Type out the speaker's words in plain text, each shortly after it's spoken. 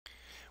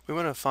We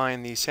want to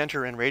find the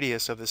center and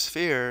radius of the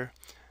sphere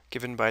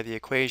given by the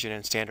equation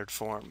in standard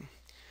form.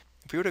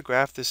 If we were to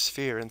graph this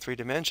sphere in 3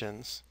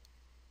 dimensions,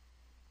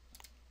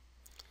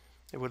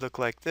 it would look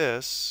like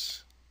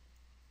this,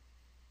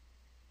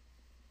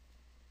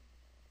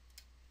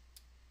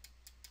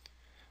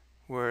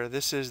 where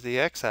this is the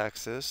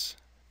x-axis,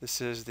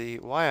 this is the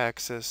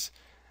y-axis,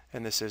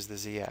 and this is the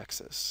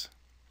z-axis.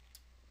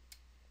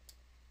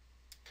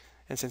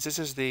 And since this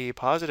is the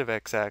positive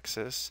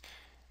x-axis,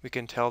 we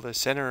can tell the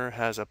center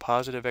has a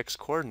positive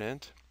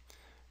x-coordinate.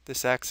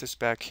 This axis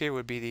back here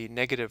would be the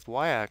negative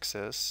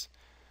y-axis,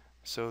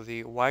 so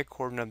the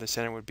y-coordinate of the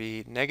center would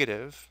be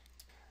negative.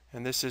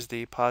 And this is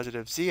the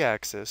positive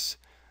z-axis,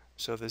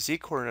 so the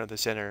z-coordinate of the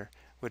center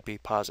would be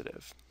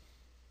positive.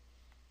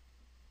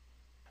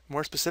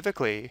 More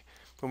specifically,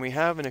 when we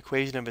have an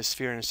equation of a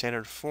sphere in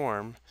standard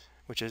form,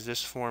 which is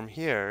this form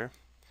here,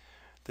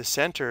 the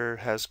center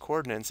has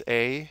coordinates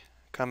a,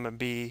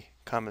 b,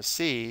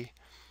 c,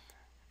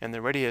 and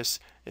the radius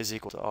is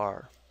equal to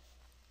r.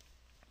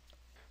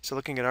 So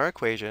looking at our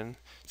equation,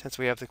 since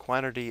we have the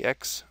quantity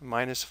x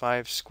minus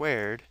 5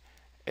 squared,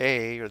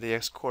 a, or the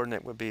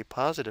x-coordinate, would be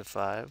positive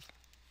 5.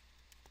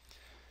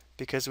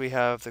 Because we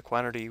have the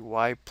quantity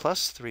y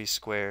plus 3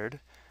 squared,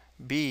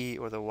 b,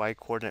 or the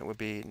y-coordinate, would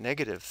be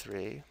negative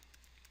 3.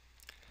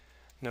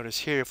 Notice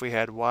here, if we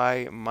had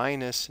y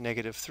minus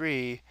negative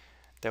 3,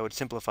 that would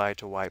simplify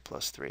to y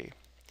plus 3.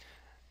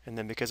 And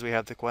then because we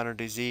have the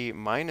quantity z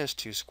minus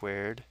 2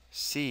 squared,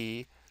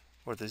 c,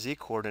 or the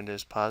z-coordinate,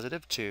 is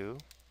positive 2.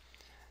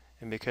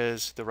 And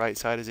because the right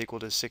side is equal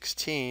to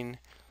 16,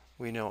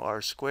 we know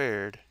r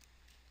squared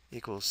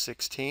equals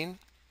 16.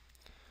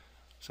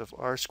 So if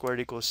r squared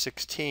equals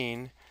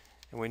 16,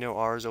 and we know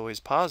r is always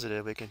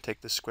positive, we can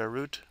take the square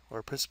root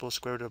or principal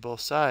square root of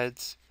both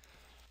sides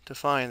to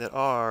find that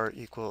r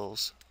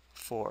equals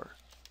 4.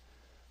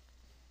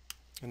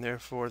 And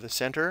therefore the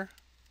center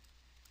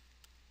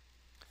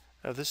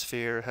of the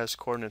sphere has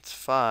coordinates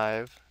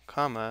 5,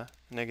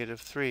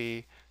 negative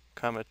 3,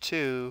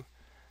 2,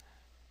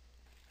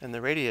 and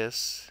the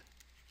radius,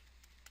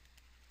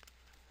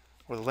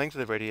 or the length of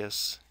the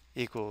radius,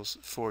 equals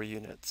 4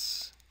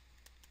 units.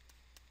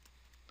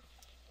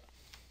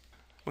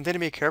 One thing to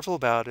be careful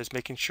about is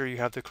making sure you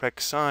have the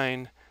correct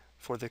sign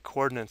for the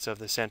coordinates of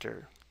the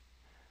center.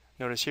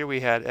 Notice here we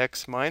had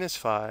x minus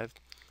 5,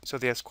 so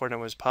the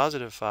x-coordinate was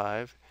positive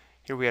 5.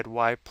 Here we had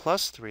y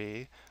plus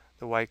 3,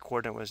 the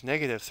y-coordinate was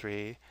negative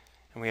 3,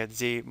 and we had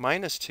z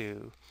minus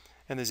 2,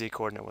 and the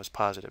z-coordinate was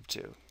positive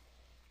 2.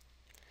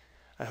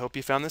 I hope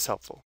you found this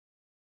helpful.